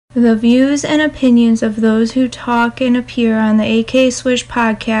The views and opinions of those who talk and appear on the AK Swish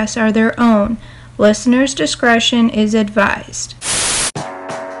podcast are their own. Listeners' discretion is advised.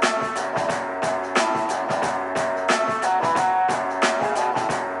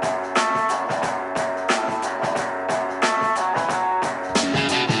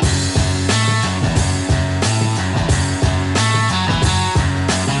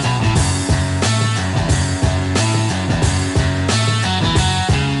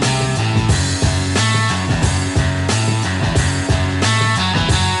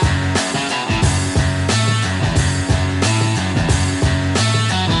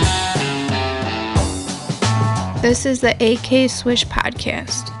 This is the AK Swish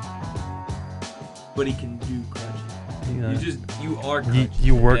podcast. But he can do crutches. Yeah. You are crutches.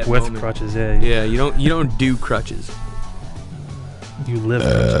 You work with moment. crutches, yeah. Yeah, you don't do crutches. You live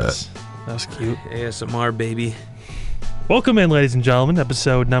crutches. That was cute. ASMR, baby. Welcome in, ladies and gentlemen,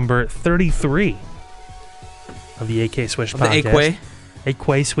 episode number 33 of the AK Swish podcast. The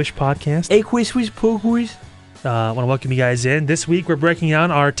AK Swish podcast. AK Swish podcast. I want to welcome you guys in. This week we're breaking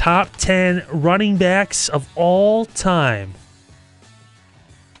down our top 10 running backs of all time.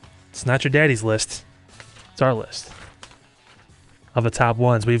 It's not your daddy's list. It's our list of the top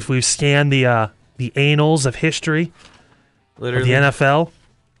ones. We've scanned the annals of history Literally. of the NFL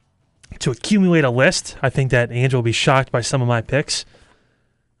to accumulate a list. I think that Andrew will be shocked by some of my picks.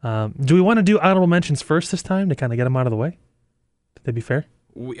 Do we want to do honorable mentions first this time to kind of get them out of the way? Would that be fair?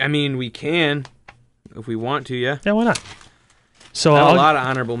 We can. If we want to, yeah. Yeah, why not? So I have a lot of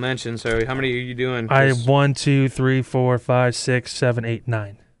honorable mentions. So how many are you doing? I have 1, 2, 3, 4, 5, 6, 7, 8,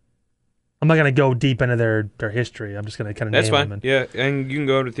 9. I'm not gonna go deep into their history. I'm just gonna kind of That's name fine. them. Yeah, and you can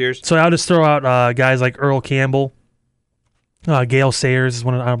go with yours. So I'll just throw out guys like Earl Campbell, Gale Sayers is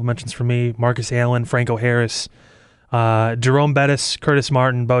one of the honorable mentions for me. Marcus Allen, Franco Harris, Jerome Bettis, Curtis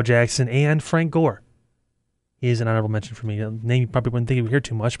Martin, Bo Jackson, and Frank Gore. He is an honorable mention for me. A name you probably wouldn't think you would hear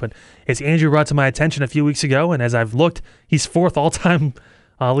too much, but as Andrew brought to my attention a few weeks ago, and as I've looked, he's fourth all-time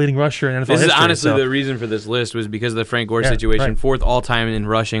leading rusher in NFL history. This is honestly the reason for this list was because of the Frank Gore situation. Right. Fourth all-time in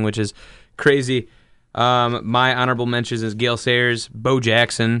rushing, which is crazy. My honorable mentions is Gale Sayers, Bo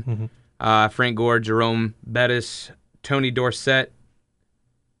Jackson, Frank Gore, Jerome Bettis, Tony Dorsett.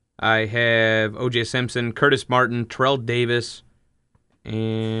 I have O.J. Simpson, Curtis Martin, Terrell Davis,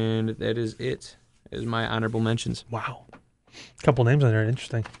 and that is it. Is my honorable mentions. Wow. A couple names on there.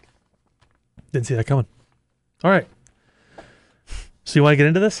 Interesting. Didn't see that coming. All right. So you want to get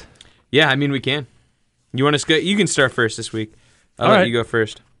into this? Yeah, we can. You want to? You can start first this week. I'll let you go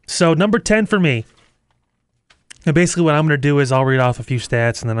first. So number 10 for me. And basically what I'm going to do is I'll read off a few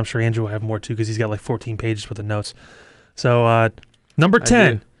stats, and then I'm sure Andrew will have more too because he's got like 14 pages worth of notes. So number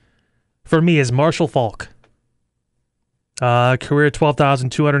 10 for me is Marshall Faulk. Career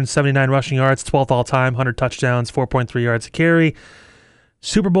 12,279 rushing yards, 12th all-time, 100 touchdowns, 4.3 yards a carry.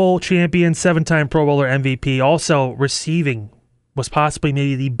 Super Bowl champion, 7-time Pro Bowler MVP. Also receiving, was possibly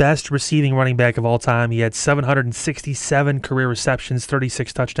maybe the best receiving running back of all time. He had 767 career receptions,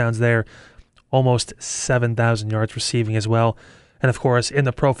 36 touchdowns there, almost 7,000 yards receiving as well. And, of course, in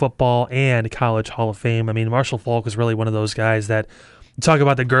the Pro Football and College Hall of Fame. Marshall Faulk was really one of those guys that you talk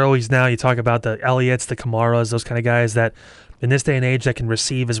about the Gurleys now, you talk about the Elliott's, the Kamaras, those kind of guys that in this day and age that can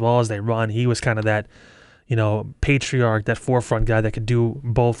receive as well as they run. He was kind of that, patriarch, that forefront guy that could do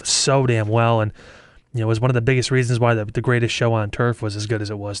both so damn well. And, it was one of the biggest reasons why the greatest show on turf was as good as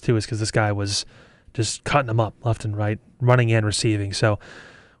it was too, is because this guy was just cutting them up left and right, running and receiving. So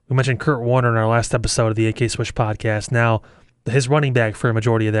we mentioned Kurt Warner in our last episode of the AK Swish podcast. Now, his running back for a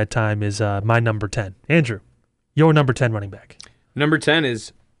majority of that time is my number 10. Andrew, your number 10 running back. Number 10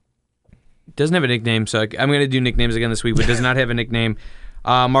 doesn't have a nickname, so I'm going to do nicknames again this week, but does not have a nickname.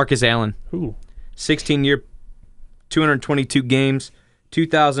 Marcus Allen. Ooh. 16-year, 222 games,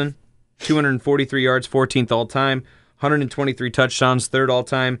 2,243 yards, 14th all-time, 123 touchdowns, 3rd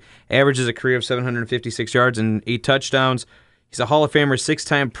all-time, averages a career of 756 yards and 8 touchdowns. He's a Hall of Famer,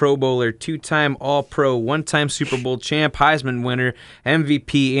 6-time Pro Bowler, 2-time All-Pro, 1-time Super Bowl champ, Heisman winner,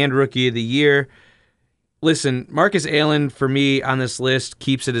 MVP, and Rookie of the Year. Listen, Marcus Allen, for me, on this list,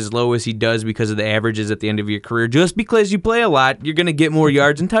 keeps it as low as he does because of the averages at the end of your career. Just because you play a lot, you're going to get more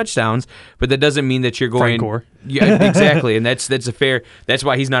yards and touchdowns, but that doesn't mean that you're going... Frank Gore. Yeah, exactly, and that's a fair... That's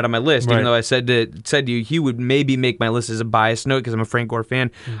why he's not on my list, right. Even though I said to you, he would maybe make my list as a biased note because I'm a Frank Gore fan.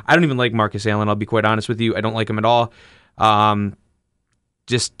 I don't even like Marcus Allen, I'll be quite honest with you. I don't like him at all.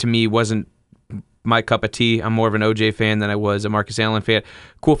 Just, to me, wasn't my cup of tea. I'm more of an OJ fan than I was a Marcus Allen fan.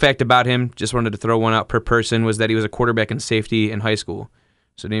 Cool fact about him, just wanted to throw one out per person, was that he was a quarterback and safety in high school.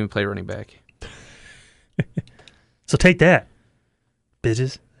 So didn't even play running back. So take that,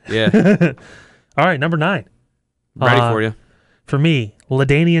 bitches. Yeah. All right, number 9. Ready for you. For me,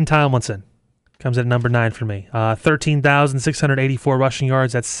 LaDainian Tomlinson comes at number 9 for me. 13,684 rushing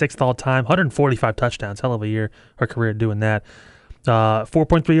yards. That's 6th all time. 145 touchdowns. Hell of a year or career doing that.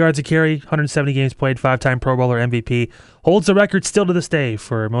 4.3 yards a carry, 170 games played, 5-time Pro Bowler, MVP. Holds the record still to this day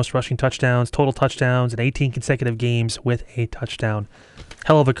for most rushing touchdowns, total touchdowns, and 18 consecutive games with a touchdown.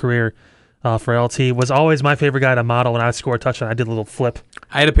 Hell of a career for LT. Was always my favorite guy to model when I would score a touchdown. I did a little flip.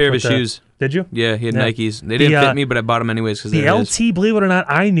 I had a pair of his shoes. Did you? Yeah, he had Nikes. They didn't fit me, but I bought them anyways because the LT, believe it or not,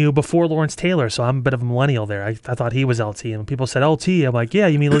 I knew before Lawrence Taylor, so I'm a bit of a millennial there. I thought he was LT, and when people said LT, I'm like, yeah,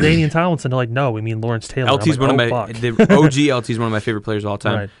 you mean LaDainian Tomlinson? They're like, no, we mean Lawrence Taylor. LT's like, one of my the OG LT's one of my favorite players of all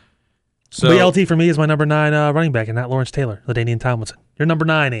time. Right. So but LT for me is my number 9 running back, and not Lawrence Taylor, LaDainian Tomlinson. You're number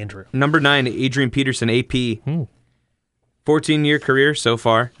 9, Andrew. Number 9, Adrian Peterson, AP. 14-year career so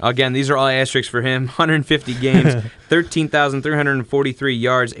far. Again, these are all asterisks for him. 150 games, 13,343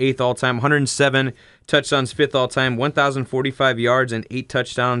 yards, 8th all-time, 107 touchdowns, 5th all-time, 1,045 yards and 8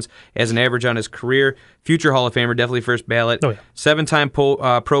 touchdowns as an average on his career. Future Hall of Famer, definitely first ballot. Oh, yeah. 7-time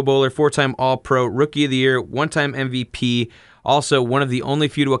Pro Bowler, 4-time All-Pro, Rookie of the Year, 1-time MVP. Also, one of the only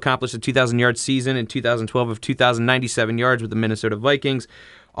few to accomplish a 2,000-yard season in 2012 of 2,097 yards with the Minnesota Vikings.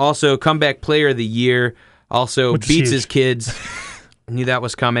 Also, Comeback Player of the Year. Also, beats his kids. Knew that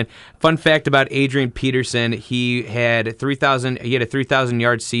was coming. Fun fact about Adrian Peterson: he had a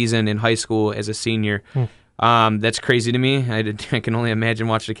 3,000-yard season in high school as a senior. That's crazy to me. I can only imagine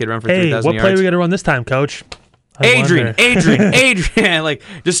watching a kid run for 3,000 yards. Hey, what play are we going to run this time, Coach? Adrian. Like,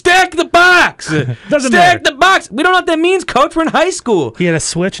 just stack the box. Stack the box. We don't know what that means, Coach. We're in high school. He had a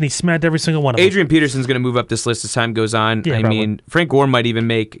switch, and he smacked every single one of them. Adrian Peterson's going to move up this list as time goes on. Yeah, I mean, Frank Gore might even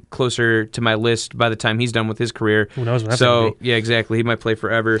make closer to my list by the time he's done with his career. Who knows what that's going to be. Yeah, exactly. He might play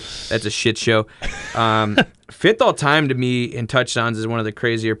forever. That's a shit show. 5th all-time to me in touchdowns is one of the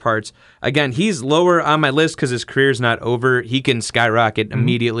crazier parts. Again, he's lower on my list because his career's not over. He can skyrocket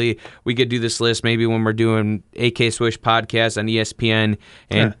immediately. We could do this list maybe when we're doing AK Swish podcast on ESPN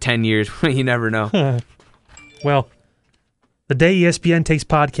in 10 years. You never know. Well, the day ESPN takes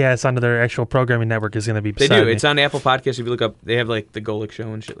podcasts onto their actual programming network is going to be beside They do. me. It's on Apple Podcasts. If you look up, they have like the Golick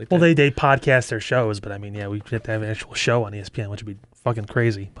Show and shit like that. Well, they podcast their shows, but I mean, yeah, we have to have an actual show on ESPN, which would be fucking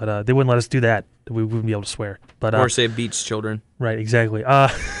crazy. But they wouldn't let us do that. We wouldn't be able to swear. But or say beats children. Right, exactly.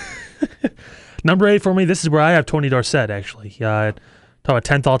 Number 8 for me, this is where I have Tony Dorsett, actually. Talk about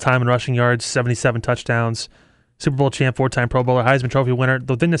 10th all-time in rushing yards, 77 touchdowns, Super Bowl champ, 4-time Pro Bowler, Heisman Trophy winner.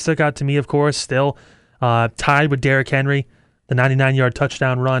 The thing that stuck out to me, of course, still tied with Derrick Henry, the 99-yard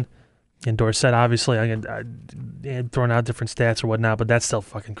touchdown run. And Dorsett, obviously, throwing out different stats or whatnot, but that's still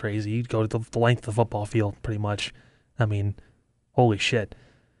fucking crazy. You go to the length of the football field, pretty much. I mean, holy shit.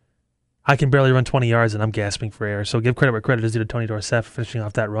 I can barely run 20 yards, and I'm gasping for air. So give credit where credit is due to Tony Dorsett for finishing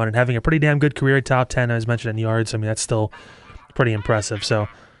off that run and having a pretty damn good career, top 10, as mentioned, in yards. I mean, that's still pretty impressive. So,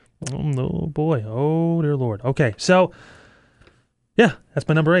 oh, boy. Oh, dear Lord. Okay, so, yeah, that's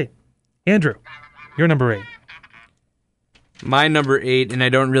my number 8. Andrew, your number 8. My number 8, and I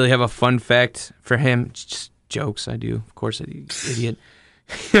don't really have a fun fact for him. Just jokes, I do. Of course I do, idiot.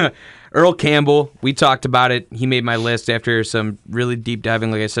 Earl Campbell, we talked about it. He made my list after some really deep diving.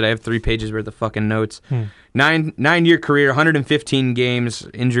 Like I said, I have 3 pages worth of fucking notes. 9-year career, 115 games.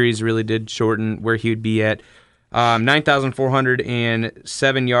 Injuries really did shorten where he would be at.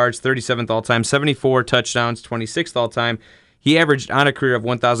 9,407 yards, 37th all-time, 74 touchdowns, 26th all-time. He averaged on a career of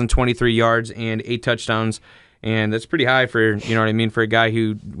 1,023 yards and 8 touchdowns, and that's pretty high for, you know what I mean, for a guy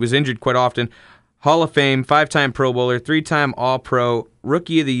who was injured quite often. Hall of Fame, 5-time Pro Bowler, 3-time All-Pro,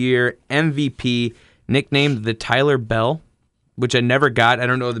 Rookie of the Year, MVP, nicknamed the Tyler Bell, which I never got. I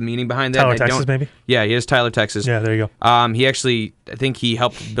don't know the meaning behind that. Tyler, Texas, maybe? Yeah, he is Tyler, Texas. Yeah, there you go. He actually, I think he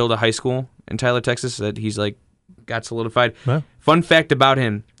helped build a high school in Tyler, Texas that he's like got solidified. Wow. Fun fact about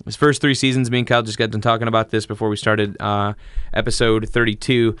him, his first 3 seasons, me and Kyle just got done talking about this before we started episode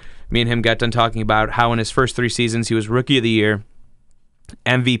 32. Me and him got done talking about how in his first 3 seasons he was Rookie of the Year,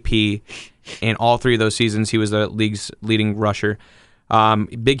 MVP, and all 3 of those seasons he was the league's leading rusher.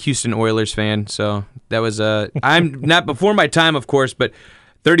 Big Houston Oilers fan, so that was I'm not before my time, of course, but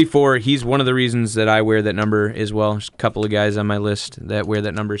 34, he's one of the reasons that I wear that number as well. There's a couple of guys on my list that wear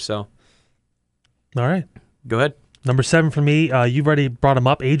that number, so. All right. Go ahead. Number 7 for me, you've already brought him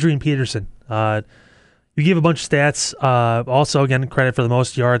up, Adrian Peterson. You gave a bunch of stats. Also, again, credit for the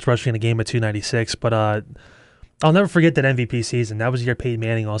most yards rushing in a game at 296, but I'll never forget that MVP season. That was the year Peyton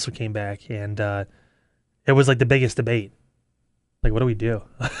Manning also came back, and it was like the biggest debate. Like, what do we do?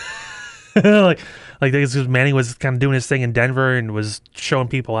 like this, Manning was kind of doing his thing in Denver and was showing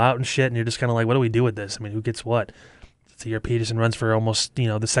people out and shit, and you're just kind of like, what do we do with this? I mean, who gets what? the year Peterson runs for almost,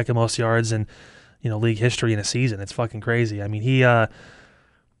 the second most yards in, league history in a season. It's fucking crazy. I mean, he,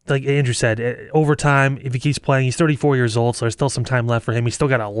 like Andrew said, over time, if he keeps playing, he's 34 years old, so there's still some time left for him. He's still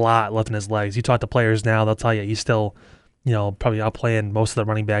got a lot left in his legs. You talk to players now, they'll tell you he's still, probably outplaying most of the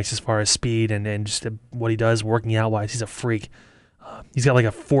running backs as far as speed and just what he does working out wise. He's a freak. He's got like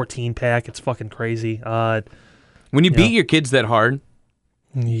a 14 pack. It's fucking crazy. When you beat your kids that hard,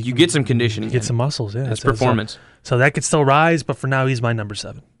 you get some conditioning. You get some muscles, yeah. It's performance. So that could still rise, but for now, he's my number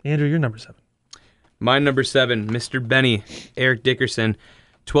 7. Andrew, you're number 7. My number 7, Mr. Benny, Eric Dickerson,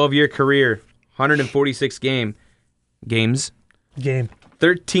 12-year career, 146 games,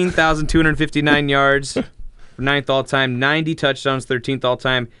 13,259 yards, 9th all-time, 90 touchdowns, 13th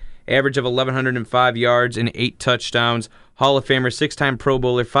all-time, average of 1,105 yards and 8 touchdowns, Hall of Famer, 6-time Pro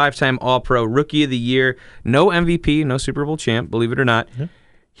Bowler, 5-time All-Pro, Rookie of the Year, no MVP, no Super Bowl champ, believe it or not. Mm-hmm.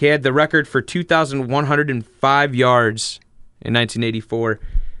 He had the record for 2,105 yards in 1984.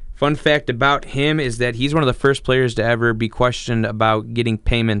 Fun fact about him is that he's one of the first players to ever be questioned about getting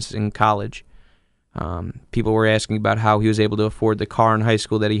payments in college. People were asking about how he was able to afford the car in high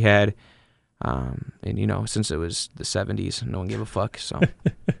school that he had. And, since it was the 70s, no one gave a fuck, so...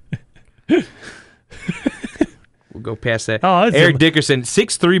 We'll go past that. Eric Dickerson,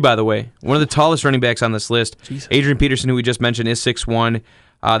 6'3", by the way. One of the tallest running backs on this list. Jesus. Adrian Peterson, who we just mentioned, is 6'1".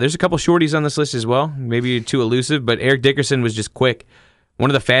 There's a couple shorties on this list as well. Maybe too elusive, but Eric Dickerson was just quick. One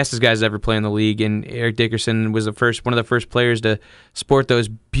of the fastest guys to ever play in the league, and Eric Dickerson was one of the first players to sport those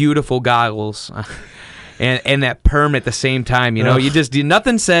beautiful goggles and that perm at the same time.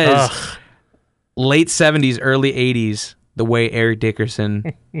 Nothing says late 70s, early 80s the way Eric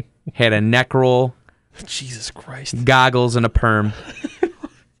Dickerson had a neck roll, Jesus Christ, goggles, and a perm.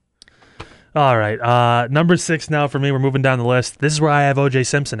 All right, number 6 now for me. We're moving down the list. This is where I have O.J.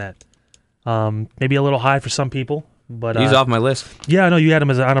 Simpson at. Maybe a little high for some people, but he's off my list. Yeah, I know you had him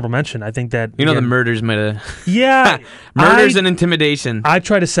as an honorable mention. I think that the murders might have. Yeah, murders and intimidation. I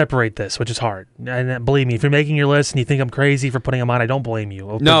try to separate this, which is hard. And believe me, if you're making your list and you think I'm crazy for putting him on, I don't blame you.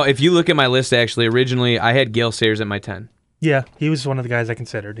 Okay? No, if you look at my list, actually, originally I had Gale Sayers at my 10. Yeah, he was one of the guys I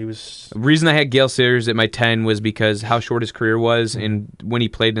considered. The reason I had Gale Sayers at my 10 was because how short his career was and when he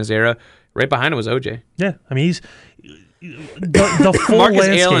played in his era. Right behind him was OJ. Yeah, I mean, he's the full Marcus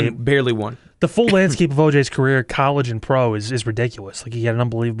landscape. Allen barely won. The full landscape of OJ's career, college and pro, is ridiculous. Like, he had an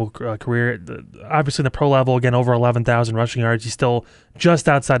unbelievable career. Obviously, the pro level, again, over 11,000 rushing yards. He's still just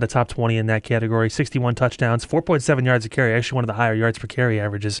outside the top 20 in that category. 61 touchdowns, 4.7 yards a carry. Actually, one of the higher yards per carry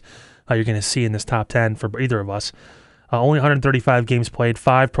averages you're going to see in this top 10 for either of us. Only 135 games played,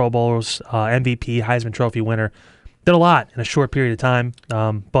 5 Pro Bowls, MVP, Heisman Trophy winner. Did a lot in a short period of time,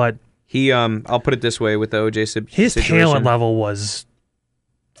 but he, I'll put it this way with the OJ situation. His talent level was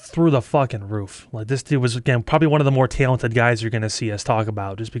through the fucking roof. Like, this dude was, again, probably one of the more talented guys you're going to see us talk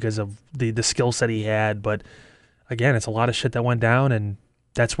about just because of the skill set he had. But, again, it's a lot of shit that went down, and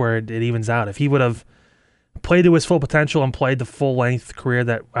that's where it evens out. If he would have played to his full potential and played the full-length career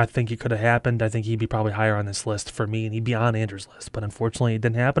that I think it could have happened, I think he'd be probably higher on this list for me, and he'd be on Andrew's list. But, unfortunately, it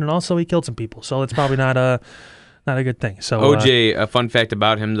didn't happen, and also he killed some people. So it's probably not a good thing. So OJ, a fun fact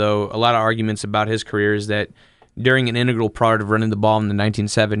about him, though, a lot of arguments about his career is that during an integral part of running the ball in the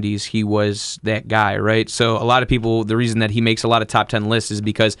 1970s, he was that guy, right? So a lot of people, the reason that he makes a lot of top 10 lists is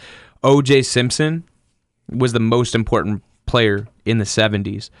because O.J. Simpson was the most important player in the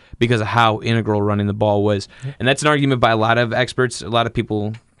 70s because of how integral running the ball was. And that's an argument by a lot of experts. A lot of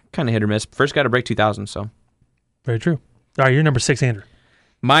people kind of hit or miss. First guy to break 2,000, so. Very true. All right, you're number 6, Andrew.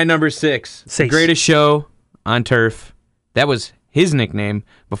 My number 6, the greatest show on turf. That was his nickname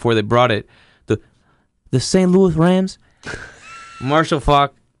before they brought it. The St. Louis Rams. Marshall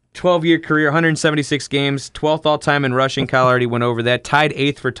Faulk, 12-year career, 176 games, 12th all-time in rushing. Kyle already went over that. Tied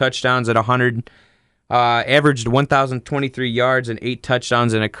 8th for touchdowns at 100. Averaged 1,023 yards and 8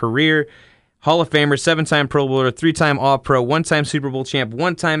 touchdowns in a career. Hall of Famer, 7-time Pro Bowler, 3-time All-Pro, 1-time Super Bowl champ,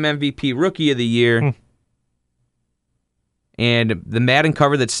 1-time MVP, Rookie of the Year. And the Madden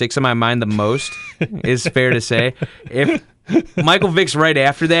cover that sticks in my mind the most is fair to say. If Michael Vick's right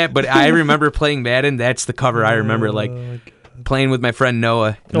after that, but I remember playing Madden. That's the cover I remember, playing with my friend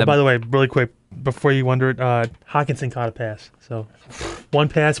Noah. By the way, really quick, before you wonder it, Hawkinson caught a pass. So, 1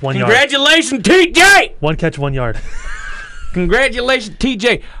 pass, 1 yard. Congratulations, TJ! 1 catch, 1 yard. Congratulations,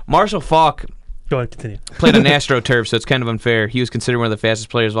 TJ. Marshall Faulk. Go ahead, continue. Played on AstroTurf, so it's kind of unfair. He was considered one of the fastest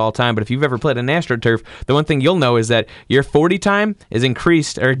players of all time, but if you've ever played on AstroTurf, the one thing you'll know is that your 40 time is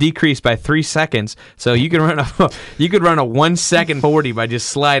increased or decreased by 3 seconds. So you can run a 1-second 40 by just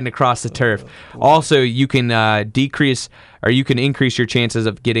sliding across the turf. Also, you can decrease or you can increase your chances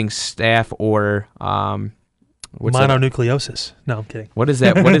of getting staph or What's that? Mononucleosis. No, I'm kidding. What is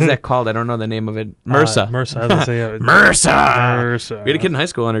that? What is that called? I don't know the name of it. MRSA. MRSA. I was gonna say, MRSA. We had a kid in high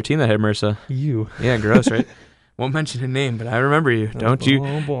school on our team that had MRSA. You. Yeah, gross, right? Won't mention a name, but I remember you. Don't you?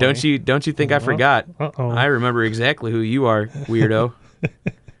 boy. Don't you think I forgot? Uh-oh. I remember exactly who you are, weirdo.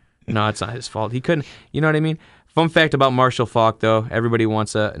 No, it's not his fault. He couldn't. You know what I mean? Fun fact about Marshall Faulk, though. Everybody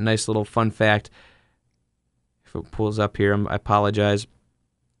wants a nice little fun fact. If it pulls up here, I apologize.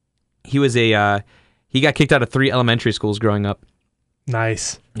 He was he got kicked out of 3 elementary schools growing up.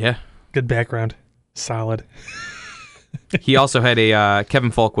 Nice. Yeah. Good background. Solid. He also had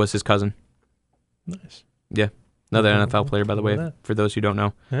Kevin Falk was his cousin. Nice. Yeah. Another NFL player, by the way, for those who don't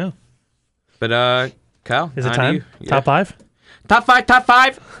know. Yeah. But, Kyle, Is it on to time? you. Yeah. Top 5? Top 5, top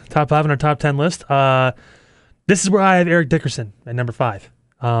 5. Top 5 on our top 10 list. This is where I have Eric Dickerson at number 5.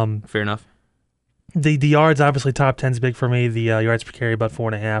 Fair enough. The yards, obviously, top 10 is big for me. The yards per carry, about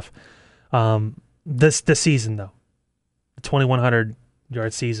 4.5. This season, though, the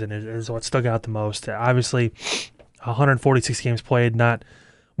 2,100-yard season is what stuck out the most. Obviously, 146 games played, not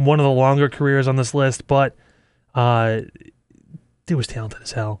one of the longer careers on this list, but dude was talented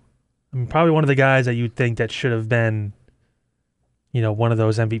as hell. I mean, probably one of the guys that you'd think that should have been, one of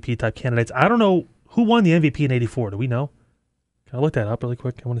those MVP-type candidates. I don't know who won the MVP in '84. Do we know? Can I look that up really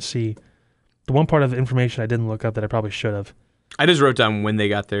quick? I want to see the one part of the information I didn't look up that I probably should have. I just wrote down when they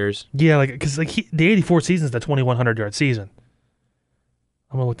got theirs. Yeah, because the '84 season is the 2,100-yard season.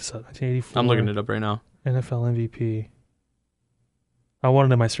 I'm gonna look this up. 1984. I'm looking it up right now. NFL MVP. I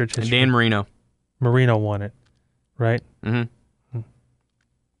wanted in my search history. Dan Marino. Marino won it, right? Mm-hmm.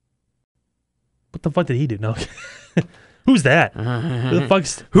 What the fuck did he do? No. Who's that? Who the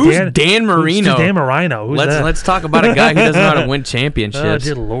fuck's Who's Dan Marino? Who's Dan Marino? Who's that? Let's talk about a guy who doesn't know how to win Oh, championships.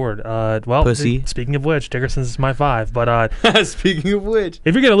 dear Lord. Well, Pussy. Speaking of which, Dickerson's is my 5. But Speaking of which,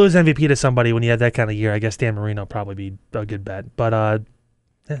 if you're gonna lose MVP to somebody when you have that kind of year, I guess Dan Marino probably be a good bet. But I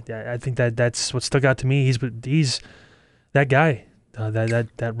think that's what stuck out to me. He's that guy,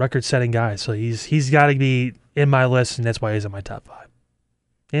 that record-setting guy. So he's got to be in my list, and that's why he's in my top 5.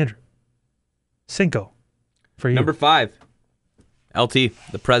 Andrew, Cinco, for you. number 5, LT,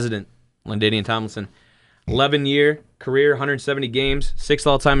 the president, LaDainian Tomlinson. 11-year career, 170 games, 6th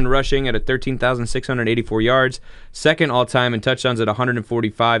all-time in rushing at 13,684 yards, 2nd all-time in touchdowns at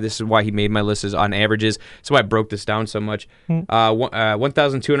 145. This is why he made my list is on averages. That's why I broke this down so much.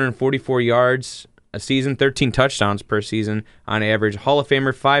 1,244 yards a season, 13 touchdowns per season on average. Hall of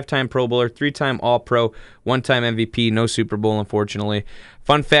Famer, 5-time Pro Bowler, 3-time All-Pro, 1-time MVP, no Super Bowl, unfortunately.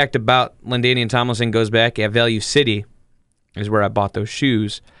 Fun fact about LaDainian Tomlinson goes back at Value City is where I bought those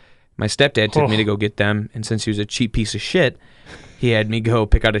shoes. My stepdad took me to go get them, and since he was a cheap piece of shit, he had me go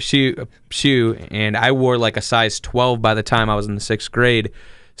pick out a shoe, and I wore like a size 12 by the time I was in the 6th grade.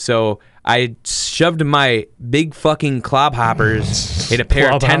 So I shoved my big fucking clobhoppers, hit a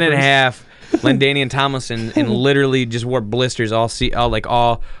pair of 10.5 LaDainian Tomlinson, and literally just wore blisters all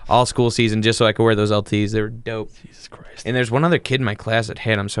school season just so I could wear those LTs. They were dope. Jesus Christ. And there's one other kid in my class that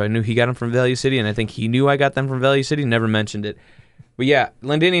had them, so I knew he got them from Value City, and I think he knew I got them from Value City, never mentioned it. But yeah,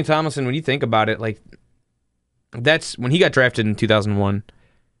 LaDainian Tomlinson, when you think about it, like, that's when he got drafted in 2001.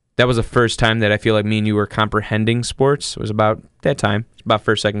 That was the first time that I feel like me and you were comprehending sports. It was about that time. It's about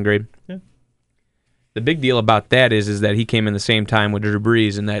 1st, 2nd grade. Yeah. The big deal about that is that he came in the same time with Drew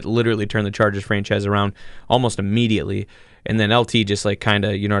Brees, and that literally turned the Chargers franchise around almost immediately. And then LT just like kind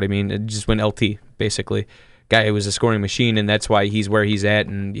of, you know what I mean? It just went LT, basically. Guy was a scoring machine, and that's why he's where he's at.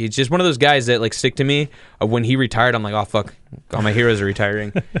 And he's just one of those guys that like stick to me. Of when he retired, I'm like, oh fuck, all my heroes are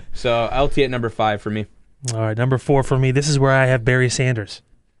retiring. So LT at number 5 for me. All right, number 4 for me. This is where I have Barry Sanders.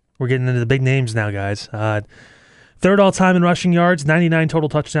 We're getting into the big names now, guys. 3rd all-time in rushing yards, 99 total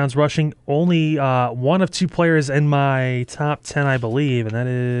touchdowns rushing. Only one of 2 players in my top 10, I believe, and that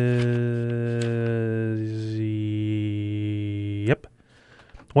is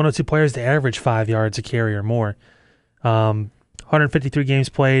one of 2 players to average 5 yards a carry or more. 153 games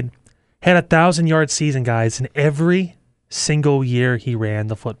played. Had a 1,000-yard season, guys, in every single year he ran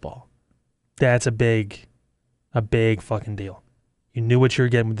the football. That's a big fucking deal. You knew what you were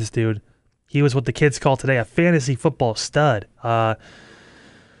getting with this dude. He was what the kids call today a fantasy football stud.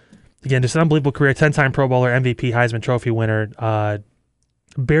 Again, just an unbelievable career. 10-time Pro Bowler, MVP, Heisman Trophy winner.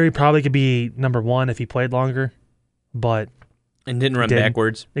 Barry probably could be number 1 if he played longer, but And didn't run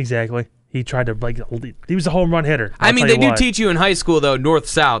backwards. Exactly. He tried to he was a home run hitter. I mean, they do teach you in high school though,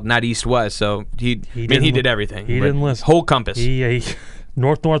 north-south, not east-west. So he did everything. He didn't listen. Whole compass. He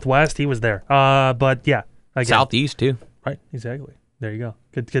north-northwest. He was there. But yeah, again, Southeast too. Right. Exactly. There you go.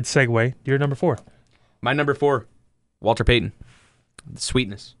 Good segue. You're number 4. My number 4, Walter Payton. The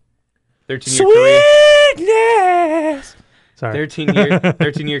sweetness. 13-year career. Greatness! Sorry.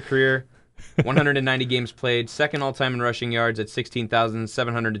 13-year career, 190 games played, second all-time in rushing yards at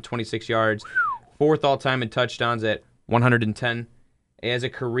 16,726 yards, fourth all-time in touchdowns at 110. As a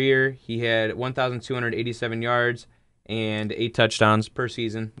career, he had 1,287 yards and 8 touchdowns per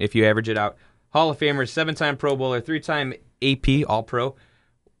season, if you average it out. Hall of Famer, 7-time Pro Bowler, 3-time AP All-Pro,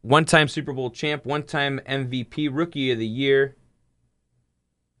 1-time Super Bowl champ, 1-time MVP, Rookie of the Year.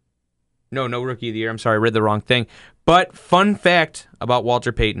 No Rookie of the Year. I'm sorry, I read the wrong thing. But fun fact about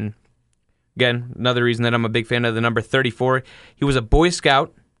Walter Payton. Again, another reason that I'm a big fan of the number 34. He was a Boy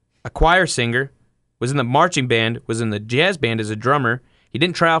Scout, a choir singer, was in the marching band, was in the jazz band as a drummer. He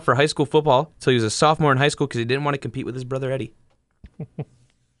didn't try out for high school football until he was a sophomore in high school because he didn't want to compete with his brother Eddie.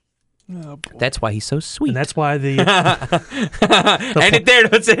 Oh, that's why he's so sweet. And that's why the End it there.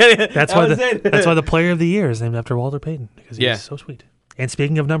 Don't say it. that's why the Player of the Year is named after Walter Payton because he's so sweet. And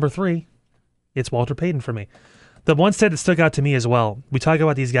speaking of number 3, it's Walter Payton for me. The one stat that stuck out to me as well. We talk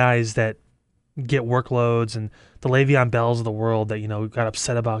about these guys that get workloads and the Le'Veon Bells of the world that got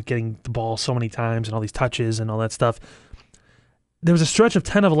upset about getting the ball so many times and all these touches and all that stuff. There was a stretch of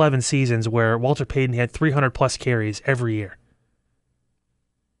 10 of 11 seasons where Walter Payton had 300 plus carries every year.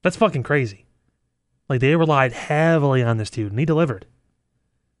 That's fucking crazy. Like, they relied heavily on this dude, and he delivered.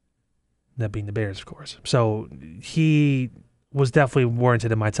 That being the Bears, of course. So he was definitely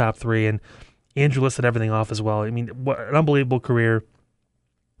warranted in my top 3, and Andrew listed everything off as well. I mean, what an unbelievable career.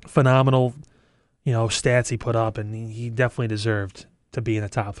 Phenomenal, stats he put up, and he definitely deserved to be in the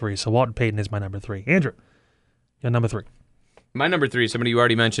top 3. So Walter Payton is my number 3. Andrew, your number 3. My number 3 is somebody you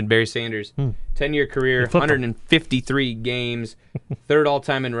already mentioned, Barry Sanders. 10-year career, 153 games, third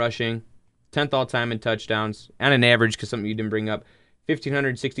all-time in rushing, 10th all-time in touchdowns, on an average, because something you didn't bring up,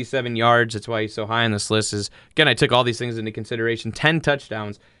 1,567 yards. That's why he's so high on this list. Again, I took all these things into consideration. 10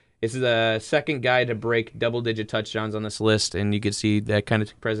 touchdowns. This is the second guy to break double-digit touchdowns on this list, and you can see that kind of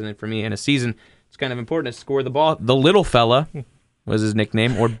took precedent for me in a season. It's kind of important to score the ball. The little fella was his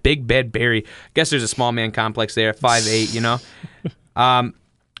nickname, or Big Bad Barry. I guess there's a small man complex there, 5'8",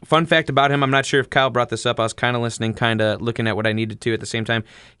 Fun fact about him, I'm not sure if Kyle brought this up. I was kind of listening, kind of looking at what I needed to at the same time.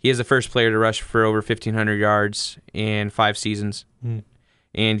 He is the first player to rush for over 1,500 yards in 5 seasons.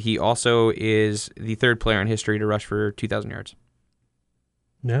 And he also is the third player in history to rush for 2,000 yards.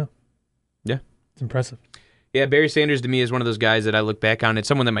 Yeah. Yeah. It's impressive. Yeah, Barry Sanders to me is one of those guys that I look back on. It's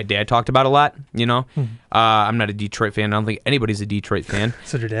someone that my dad talked about a lot, I'm not a Detroit fan. I don't think anybody's a Detroit fan.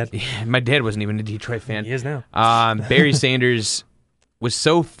 So your dad? Yeah, my dad wasn't even a Detroit fan. He is now. Barry Sanders was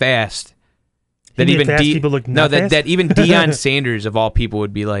so fast that even people look that even Deion Sanders of all people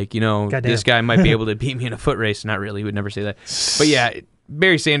would be like, Goddamn. This guy might be able to beat me in a foot race. Not really, he would never say that. But yeah,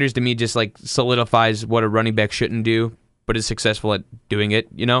 Barry Sanders to me just like solidifies what a running back shouldn't do, but is successful at doing it,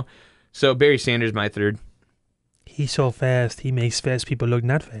 So Barry Sanders, my 3rd. He's so fast, he makes fast people look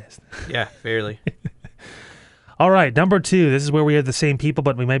not fast. Yeah, fairly. All right, number 2. This is where we have the same people,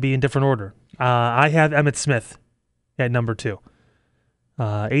 but we might be in different order. I have Emmitt Smith at number 2.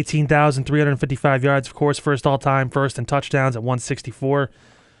 18,355 yards, of course, first all-time, first in touchdowns at 164.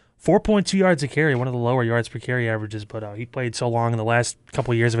 4.2 yards a carry, one of the lower yards per carry averages, but he played so long in the last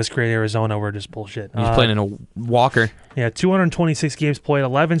couple of years of his career in Arizona were just bullshit. He's playing in a walker. Yeah, 226 games played,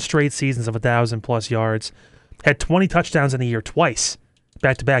 11 straight seasons of 1,000-plus yards. Had 20 touchdowns in a year twice,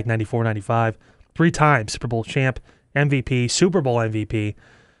 back-to-back, 94, 95. 3 times Super Bowl champ, MVP, Super Bowl MVP.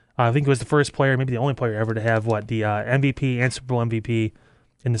 I think it was the first player, maybe the only player ever to have, the MVP and Super Bowl MVP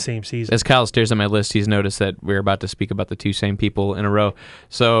in the same season. As Kyle stares at my list, he's noticed that we're about to speak about the 2 same people in a row.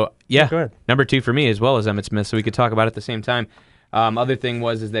 So, yeah, go ahead. Number 2 for me as well as Emmitt Smith, so we could talk about it at the same time. Other thing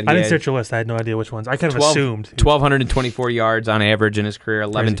was that I didn't search your list. I had no idea which ones. I kind of assumed. 1,224 yards on average in his career,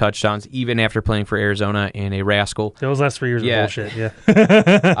 11 Crazy. touchdowns, even after playing for Arizona in a rascal. Those last 3 years were bullshit,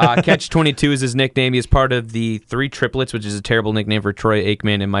 yeah. Catch 22 is his nickname. He is part of the 3 triplets, which is a terrible nickname for Troy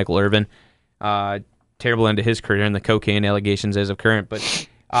Aikman and Michael Irvin. Terrible end to his career and the cocaine allegations as of current. But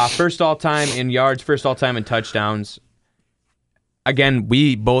first all-time in yards, first all-time in touchdowns. Again,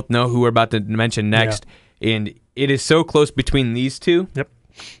 we both know who we're about to mention next. Yeah. And it is so close between these 2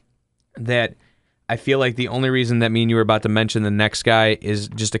 that I feel like the only reason that me and you were about to mention the next guy is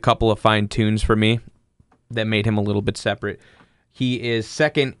just a couple of fine tunes for me that made him a little bit separate. He is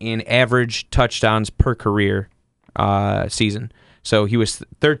second in average touchdowns per career season. So he was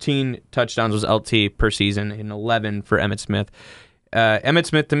 13 touchdowns was LT per season and 11 for Emmitt Smith. Emmitt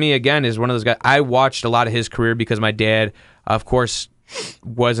Smith, to me, again, is one of those guys. I watched a lot of his career because my dad, of course,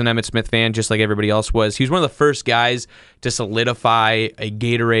 was an Emmitt Smith fan, just like everybody else was. He was one of the first guys to solidify a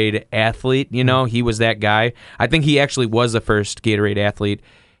Gatorade athlete. He was that guy. I think he actually was the first Gatorade athlete.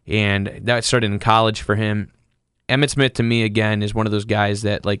 and that started in college for him. Emmitt Smith, to me, again, is one of those guys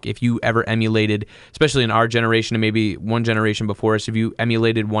that, like, if you ever emulated, especially in our generation and maybe one generation before us, if you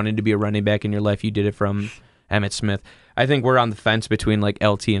emulated wanting to be a running back in your life, you did it from Emmitt Smith. I think we're on the fence between, like,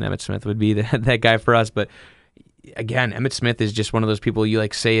 LT and Emmitt Smith would be that guy for us. But, again, Emmitt Smith is just one of those people you,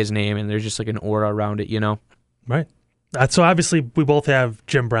 like, say his name, and there's just, like, an aura around it, you know? Right. So, obviously, we both have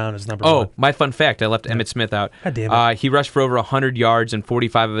Jim Brown as number one. Oh, my fun fact, I left Emmitt Smith out. God damn it. He rushed for over 100 yards in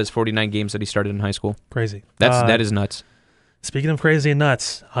 45 of his 49 games that he started in high school. Crazy. That is nuts. Speaking of crazy and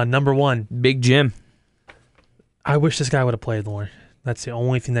nuts, number one. Big Jim. I wish this guy would have played more. That's the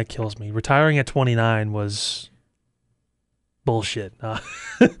only thing that kills me. Retiring at 29 was bullshit.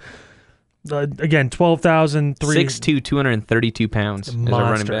 Again, 12,003. 6'2", 232 pounds as a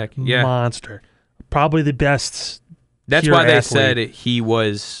running back. Yeah. Monster. Probably the best. That's pure why they athlete. said he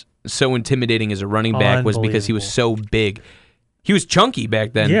was so intimidating as a running back, was because he was so big. He was chunky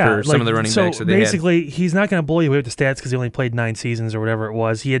back then for some of the running backs that they had. So basically, he's not going to blow you away with the stats because he only played 9 seasons or whatever it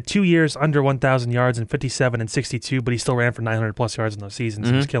was. He had 2 years under 1,000 yards in 57 and 62, but he still ran for 900-plus yards in those seasons.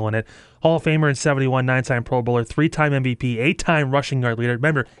 He was killing it. Hall of Famer in 71, 9-time Pro Bowler, 3-time MVP, 8-time rushing yard leader.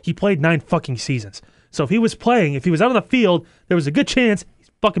 Remember, he played 9 fucking seasons. So if he was playing, if he was out on the field, there was a good chance he's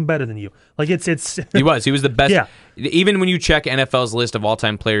fucking better than you. Like, it's He was the best. Yeah. Even when you check NFL's list of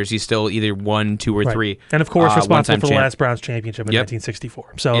all-time players, he's still either 1, 2, or 3. And of course, responsible for the champ. last Browns championship in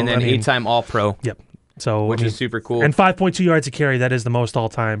 1964. So and then 8-time All-Pro. Yep. So which is super cool. And 5.2 yards a carry. That is the most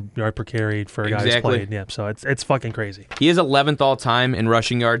all-time yard per carry for a guy who's Exactly. played. Yep. So it's fucking crazy. He is 11th all-time in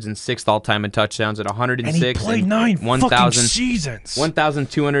rushing yards and 6th all-time in touchdowns at 106. And he played 9 fucking seasons.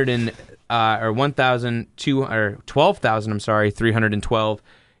 1,200 and or 1,002 or 12,000. I'm sorry, 312.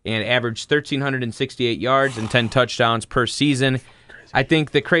 And averaged 1,368 yards and 10 touchdowns per season. I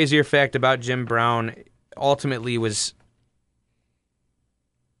think the crazier fact about Jim Brown ultimately was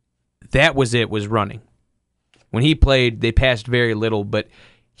running. When he played, they passed very little, but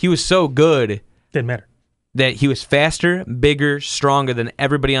he was so good. Didn't matter. That he was faster, bigger, stronger than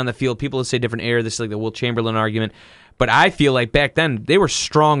everybody on the field. People would say different era. This is like the Will Chamberlain argument. But I feel like back then, they were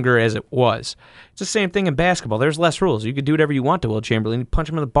stronger as it was. It's the same thing in basketball. There's less rules. You could do whatever you want to Will Chamberlain. You'd punch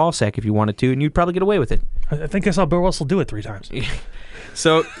him in the ball sack if you wanted to, and you'd probably get away with it. I think I saw Bill Russell do it 3 times.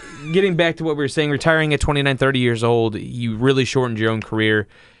 So, getting back to what we were saying, retiring at 29, 30 years old, you really shortened your own career.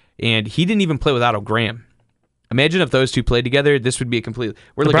 And he didn't even play with Otto Graham. Imagine if those two played together. This would be a complete.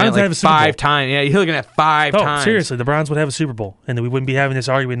 We're looking at like 5 times. Yeah, you're looking at 5 times. Seriously, the Browns would have a Super Bowl, and we wouldn't be having this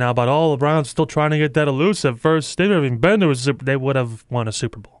argument now about the Browns still trying to get that elusive first. They've never even been to a Super. They would have won a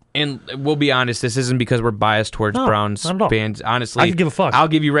Super Bowl. And we'll be honest, this isn't because we're biased towards Browns fans. Honestly, I could give a fuck. I'll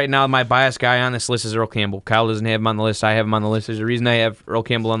give you right now, my biased guy on this list is Earl Campbell. Kyle doesn't have him on the list. I have him on the list. There's a reason I have Earl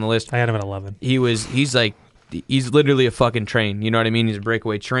Campbell on the list. I had him at 11. He's literally a fucking train. You know what I mean? He's a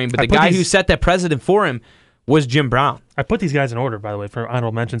breakaway train. But the guy who set that precedent for him was Jim Brown. I put these guys in order, by the way, for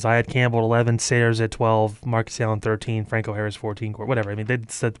honorable mentions. I had Campbell at 11, Sayers at 12, Marcus Allen 13, Franco Harris 14, whatever. I mean, they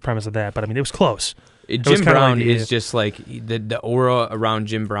set the premise of that, but I mean, it was close. Jim Brown is just like the aura around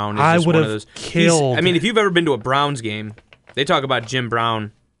Jim Brown is just one of those. Killed. I mean, if you've ever been to a Browns game, they talk about Jim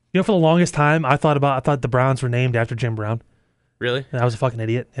Brown. You know, for the longest time, I thought the Browns were named after Jim Brown. Really? I was a fucking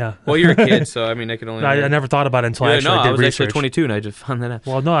idiot. Yeah. Well, you're a kid, so I mean, I could only. I never thought about it until I actually did I was research. actually 22, and I just found that out.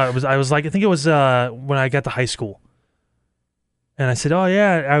 Well, no, I was like, I think it was when I got to high school. And I said, oh,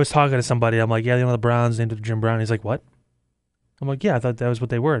 yeah, I was talking to somebody. I'm like, yeah, the Browns named after Jim Brown. He's like, what? I'm like, yeah, I thought that was what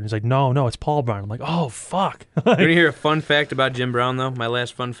they were. And he's like, no, it's Paul Brown. I'm like, oh, fuck. You want to hear a fun fact about Jim Brown, though? My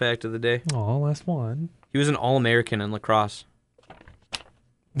last fun fact of the day. Oh, last one. He was an All-American in lacrosse.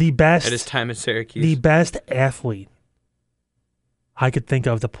 The best. At his time at Syracuse. The best athlete I could think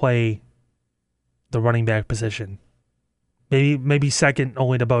of to play the running back position. Maybe second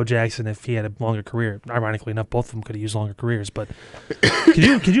only to Bo Jackson if he had a longer career. Ironically enough, both of them could have used longer careers. But could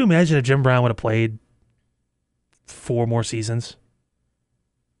you imagine if Jim Brown would have played 4 more seasons?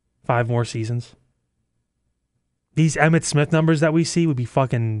 5 more seasons? These Emmitt Smith numbers that we see would be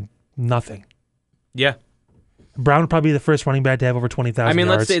fucking nothing. Yeah. Brown would probably be the first running back to have over 20,000 yards. I mean,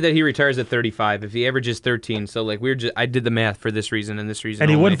 let's say that he retires at 35. If he averages 13, so like I did the math for this reason and this reason and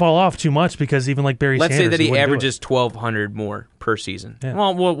he only. wouldn't fall off too much because even like Barry Let's Sanders, say that he averages 1,200 more per season. Yeah.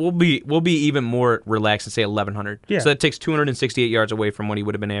 Well, we'll be even more relaxed and say 1,100. Yeah. So that takes 268 yards away from what he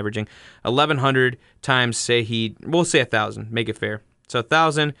would have been averaging. 1,100 times, we'll say 1,000, make it fair. So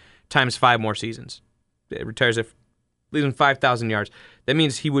 1,000 times 5 more seasons. It retires at leaves him 5,000 yards. That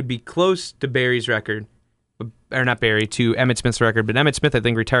means he would be close to Barry's record. Or not Barry, to Emmitt Smith's record. But Emmitt Smith, I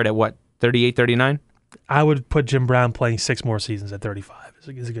think, retired at what, 38, 39? I would put Jim Brown playing 6 more seasons at 35.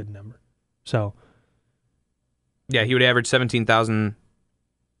 Is a good number. So, yeah, he would average 17,000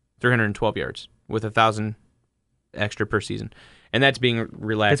 312 yards with 1,000 extra per season. And that's being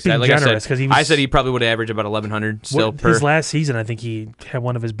relaxed. It's being generous, I said he probably would average about 1,100 still per. His last season, I think he had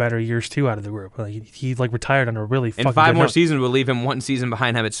one of his better years too out of the group. Like, he retired on a really fucking and 5 good more note. seasons would leave him 1 season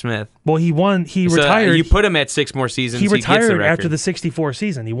behind Emmitt Smith. Well, he So, retired. You put him at 6 more seasons. He gets the retired record. after the 64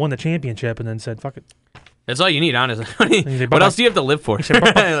 season. He won the championship and then said, "Fuck it." That's all you need, honestly. said, What else do you have to live for? said,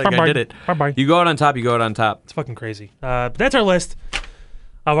 like, bye-bye. I did it. Bye-bye. You go out on top, you go out on top. It's fucking crazy. That's our list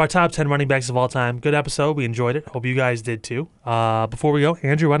of our top 10 running backs of all time. Good episode. We enjoyed it. Hope you guys did too. Before we go,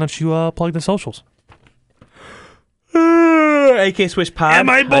 Andrew, why don't you plug the socials? AK Swish Pod. Am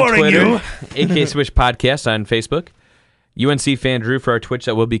I boring you? AK Swish Podcast on Facebook. UNC Fan Drew for our Twitch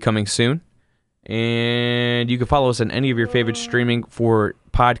that will be coming soon. And you can follow us on any of your favorite streaming for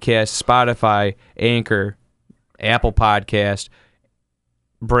podcasts, Spotify, Anchor, Apple Podcast,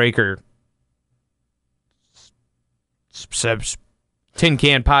 Breaker, Tin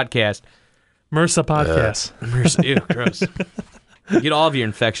Can Podcast. MRSA Podcast. MRSA, ew, gross. Get all of your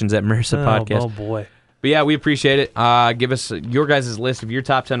infections at MRSA Podcast. Oh, boy. But yeah, we appreciate it. Give us your guys' list of your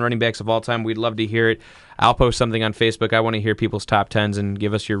top 10 running backs of all time. We'd love to hear it. I'll post something on Facebook. I want to hear people's top 10s and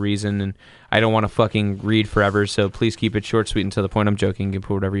give us your reason. And I don't want to fucking read forever, so please keep it short, sweet, and to the point. I'm joking. You can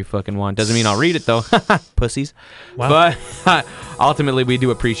put whatever you fucking want. Doesn't mean I'll read it, though. Pussies. Wow. But ultimately, we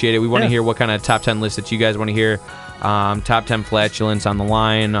do appreciate it. We want to hear what kind of top 10 lists that you guys want to hear. Top 10 flatulence on the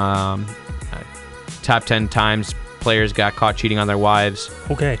line. Top 10 times players got caught cheating on their wives.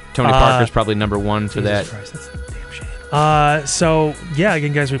 Okay. Tony Parker's probably number 1 for that. Christ, that's a damn shame. So, yeah,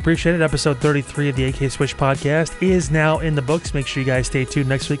 again, guys, we appreciate it. Episode 33 of the AK Swish Podcast is now in the books. Make sure you guys stay tuned.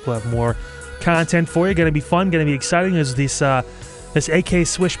 Next week, we'll have more content for you. Going to be fun, going to be exciting as this AK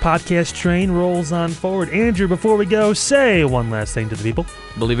Swish Podcast train rolls on forward. Andrew, before we go, say one last thing to the people.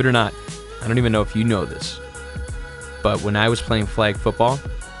 Believe it or not, I don't even know if you know this, but when I was playing flag football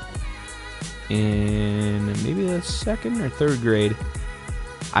in maybe the 2nd or 3rd grade,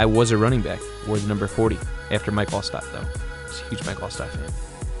 I was a running back, wore the number 40 after Mike Allstott, though. I was a huge Mike Allstott fan.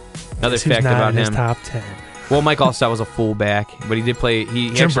 Another Guess who's fact not about in his him. top 10. Well, Mike Allstott was a fullback, but he did play.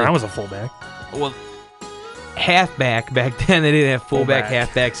 Jim Brown was a fullback. Well, halfback back then. They didn't have fullback, Fullback.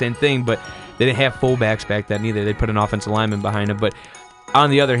 halfback, same thing, but they didn't have fullbacks back then either. They put an offensive lineman behind him. But on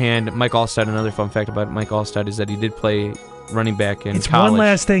the other hand, Mike Allstott, another fun fact about Mike Allstott is that he did play running back in It's college. one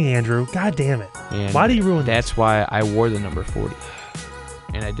last thing, Andrew. God damn it. And Why do you ruin That's why I wore the number 40.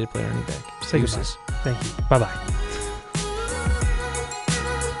 And I did play running back. Say goodbye. Useless. Thank you. Bye-bye.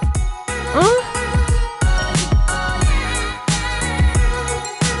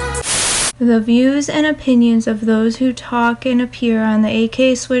 The views and opinions of those who talk and appear on the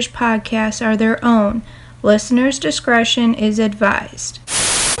AK Swish podcast are their own. Listeners' discretion is advised.